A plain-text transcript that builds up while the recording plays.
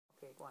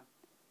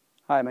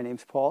Hi, my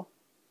name's Paul.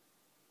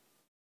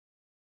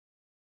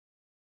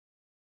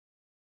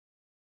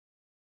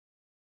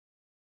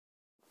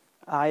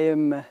 I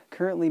am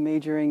currently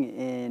majoring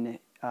in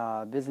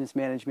business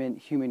management,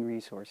 human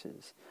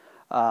resources.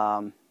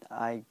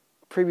 I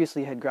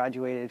previously had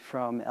graduated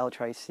from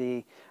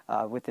LTRIC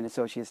with an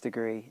associate's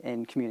degree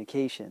in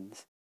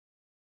communications.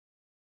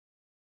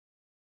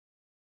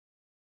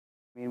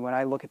 I mean, when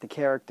I look at the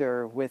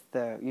character with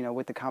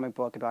with the comic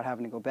book about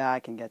having to go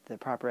back and get the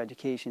proper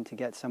education to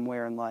get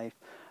somewhere in life,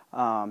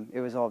 it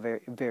was all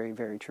very, very,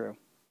 very true.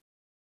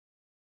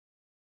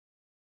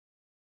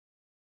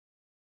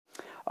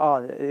 Oh,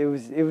 it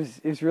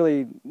was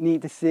really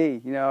neat to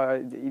see.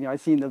 I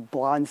seen the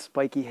blonde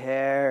spiky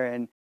hair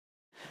and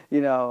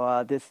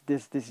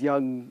this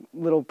young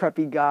little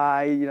preppy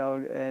guy.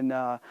 And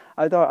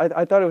I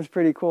thought it was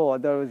pretty cool. I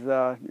thought it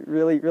was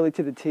really really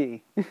to the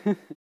T.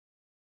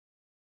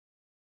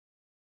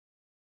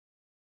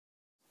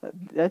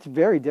 That's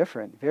very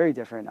different, very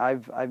different.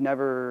 I've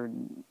never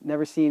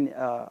seen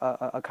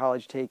a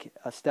college take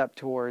a step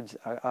towards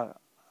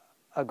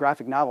a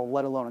graphic novel,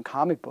 let alone a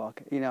comic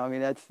book. I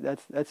mean,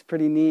 that's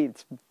pretty neat.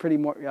 It's pretty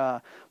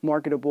more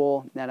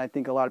marketable, and I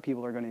think a lot of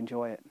people are going to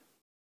enjoy it.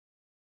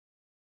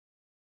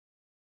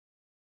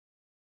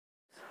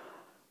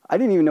 I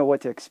didn't even know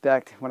what to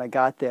expect when I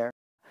got there.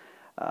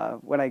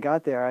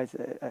 I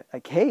said, a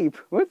cape?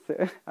 What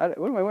am I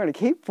wearing a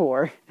cape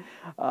for?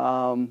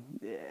 Um,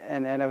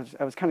 and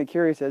I was kind of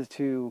curious as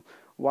to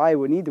why I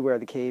would need to wear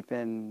the cape,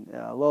 and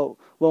lo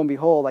and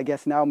behold, I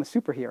guess now I'm a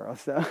superhero.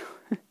 So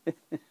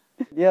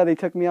yeah, they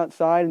took me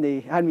outside and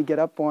they had me get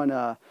up on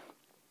a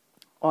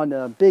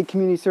big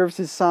community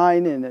services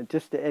sign, and it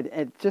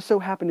just so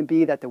happened to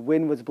be that the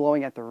wind was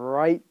blowing at the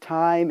right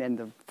time, and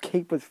the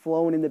cape was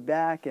flowing in the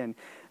back, and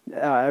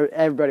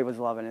everybody was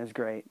loving it. It was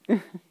great.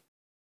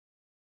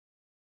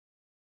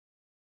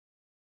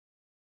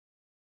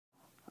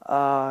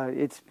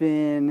 It's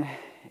been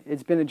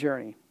a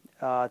journey.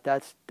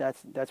 That's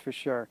for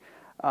sure.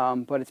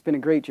 But it's been a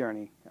great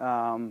journey.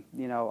 I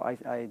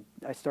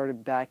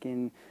started back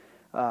in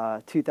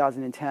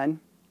 2010.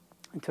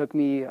 It took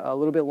me a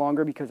little bit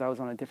longer because I was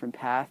on a different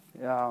path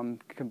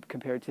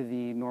compared to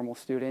the normal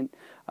student.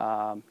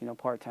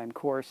 Part-time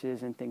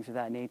courses and things of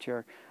that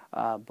nature.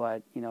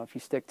 But if you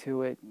stick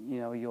to it,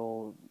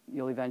 you'll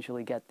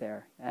eventually get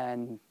there,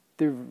 and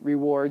the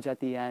rewards at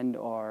the end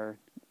are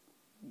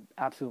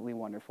absolutely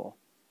wonderful.